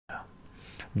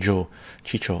Joe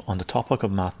Chycho, on the topic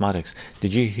of mathematics,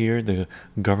 did you hear the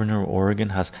governor of Oregon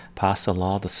has passed a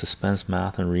law that suspends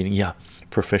math and reading? Yeah,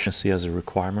 proficiency as a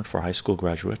requirement for high school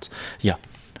graduates. Yeah,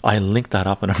 I linked that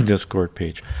up on our Discord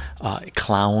page.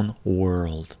 Clown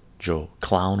world, Joe,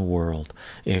 clown world.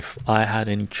 If I had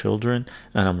any children,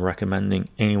 and I'm recommending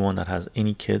anyone that has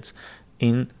any kids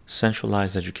in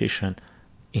centralized education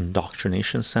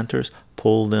indoctrination centers,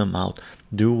 pull them out,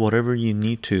 do whatever you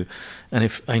need to. And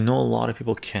if I know a lot of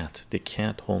people can't, they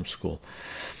can't homeschool,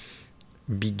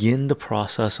 begin the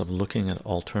process of looking at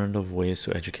alternative ways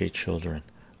to educate children.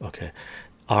 Okay,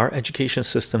 our education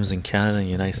systems in Canada and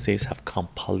the United States have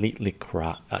completely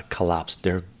collapsed.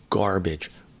 They're garbage,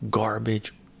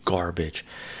 garbage, garbage.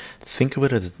 Think of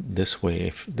it as this way.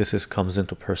 If this comes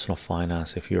into personal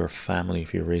finance, if you're a family,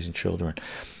 if you're raising children,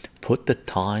 put the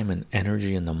time and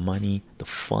energy and the money, the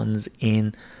funds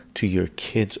in to your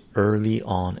kids early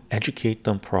on, educate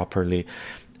them properly,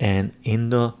 and in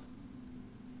the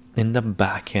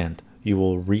back end you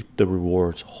will reap the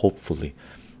rewards, hopefully,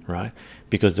 right?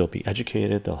 Because they'll be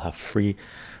educated, they'll have free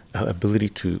ability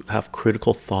to have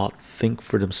critical thought, think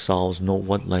for themselves, know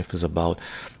what life is about.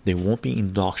 They won't be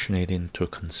indoctrinated into a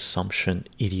consumption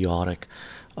idiotic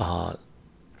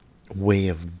way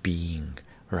of being,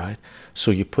 right?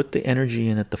 So you put the energy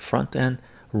in at the front end,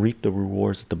 reap the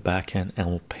rewards at the back end, and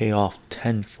will pay off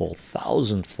tenfold,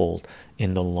 thousandfold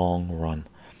in the long run.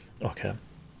 Okay,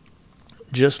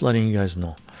 just letting you guys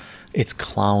know, it's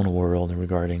clown world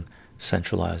regarding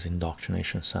centralized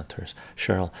indoctrination centers.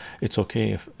 Cheryl, it's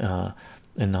okay if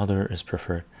another is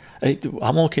preferred.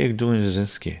 I'm okay doing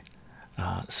Zinsky.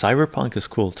 Cyberpunk is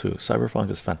cool too.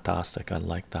 Cyberpunk is fantastic. I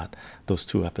like that, those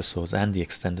 2 episodes and the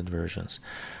extended versions.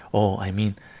 Oh, I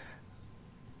mean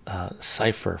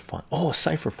cypherpunk. Oh,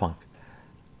 cypherpunk.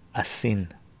 Asin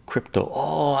crypto.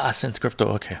 Oh, Asin crypto.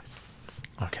 Okay,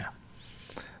 okay,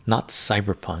 not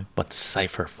cyberpunk but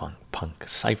cypherpunk.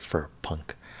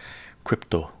 Cypherpunk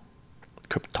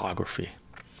cryptography.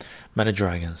 Meta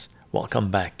Dragons, welcome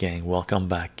back, gang. Welcome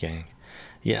back, gang.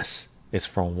 Yes, it's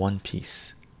from One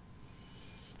Piece.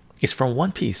 It's from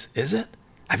One Piece, is it?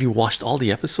 Have you watched all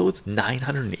the episodes?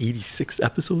 986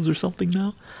 episodes or something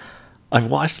now. I've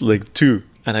watched like 2,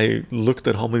 and I looked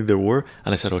at how many there were,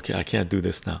 and I said, okay, I can't do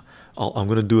this now. I'm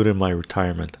gonna do it in my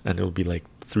retirement, and it'll be like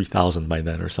 3,000 by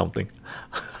then or something.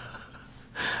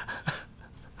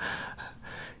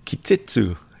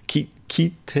 Kitetsu,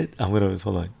 I'm gonna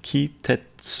hold on.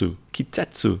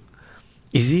 Kitetsu.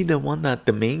 Is he the one that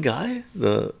the main guy,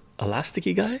 the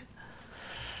elasticy guy?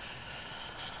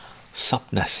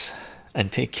 Supness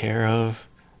and take care of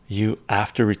you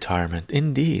after retirement.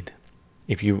 Indeed,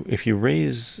 if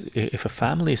a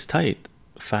family is tight,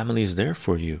 family is there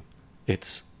for you.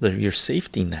 It's your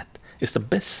safety net. It's the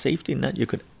best safety net you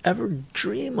could ever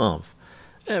dream of.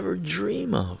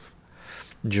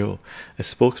 Joe, a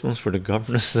spokesman for the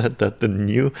governor, said that the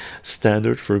new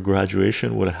standard for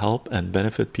graduation would help and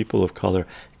benefit people of color.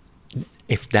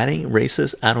 If that ain't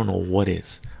racist, I don't know what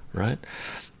is, right?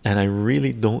 And I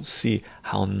really don't see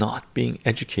how not being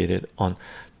educated on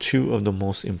 2 of the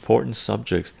most important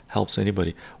subjects helps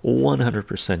anybody.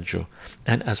 100%, Joe.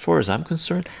 And as far as I'm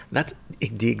concerned, that's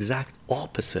the exact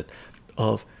opposite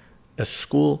of a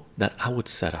school that I would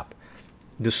set up.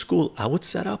 The school I would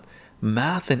set up,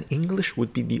 math and English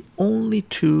would be the only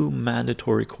 2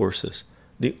 mandatory courses.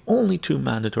 The only 2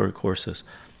 mandatory courses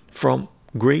from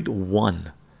grade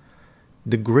 1.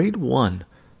 The grade 1,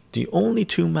 the only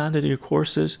 2 mandatory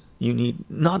courses you need,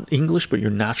 not English but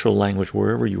your natural language,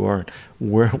 wherever you are,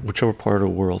 whichever part of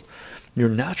the world. Your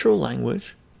natural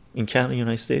language in Canada,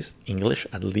 United States, English,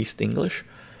 at least English,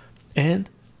 and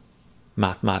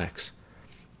mathematics.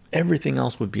 Everything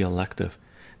else would be elective.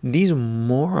 These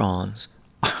morons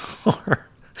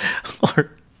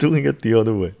are doing it the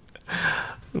other way,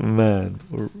 man.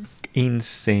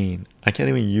 Insane. I can't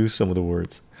even use some of the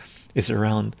words. It's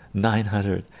around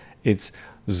 900. It's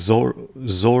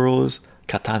Zoro's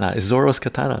katana. It's Zoro's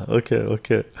katana.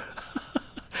 Okay.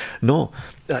 No,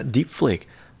 deep flake.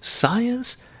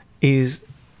 Science is,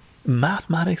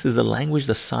 mathematics is a language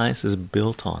that science is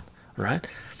built on, right?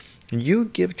 You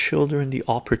give children the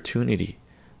opportunity,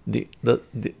 the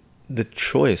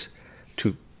choice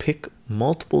to pick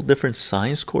multiple different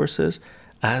science courses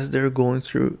as they're going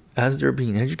through, as they're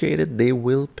being educated, they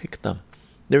will pick them.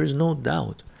 There is no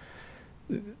doubt.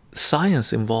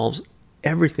 Science involves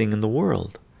everything in the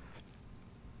world.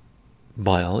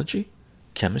 Biology,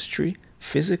 chemistry,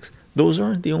 physics, those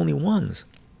aren't the only ones.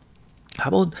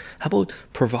 How about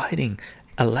providing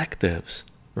electives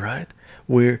right?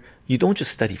 Where you don't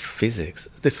just study physics.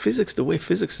 The way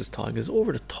physics is taught is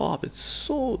over the top. It's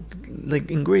so, like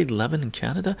in grade 11 in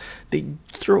Canada, they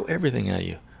throw everything at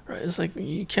you, right? It's like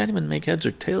you can't even make heads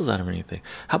or tails out of anything.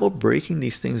 How about breaking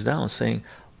these things down, saying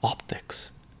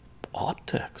optics,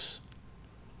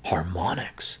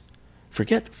 harmonics?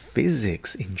 Forget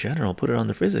physics in general, put it on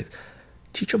the physics.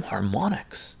 Teach them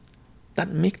harmonics.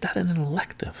 Make that an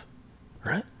elective,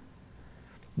 right?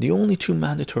 The only two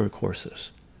mandatory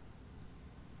courses,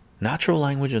 natural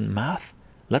language and math.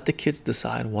 Let the kids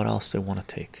decide what else they want to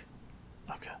take.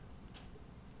 Okay,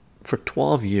 for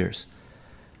 12 years.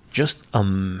 Just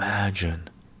imagine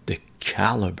the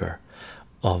caliber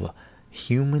of a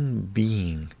human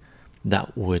being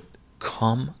that would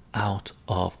come out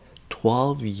of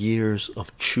 12 years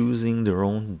of choosing their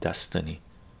own destiny.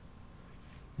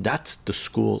 That's the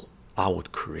school I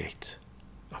would create.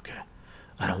 Okay,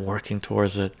 and I'm working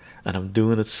towards it, and I'm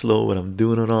doing it slow, and I'm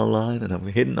doing it online, and I'm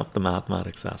hitting up the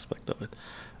mathematics aspect of it.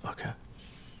 Okay,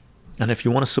 and if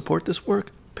you want to support this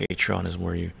work, Patreon is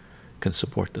where you can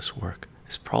support this work.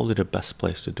 It's probably the best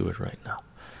place to do it right now.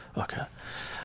 Okay,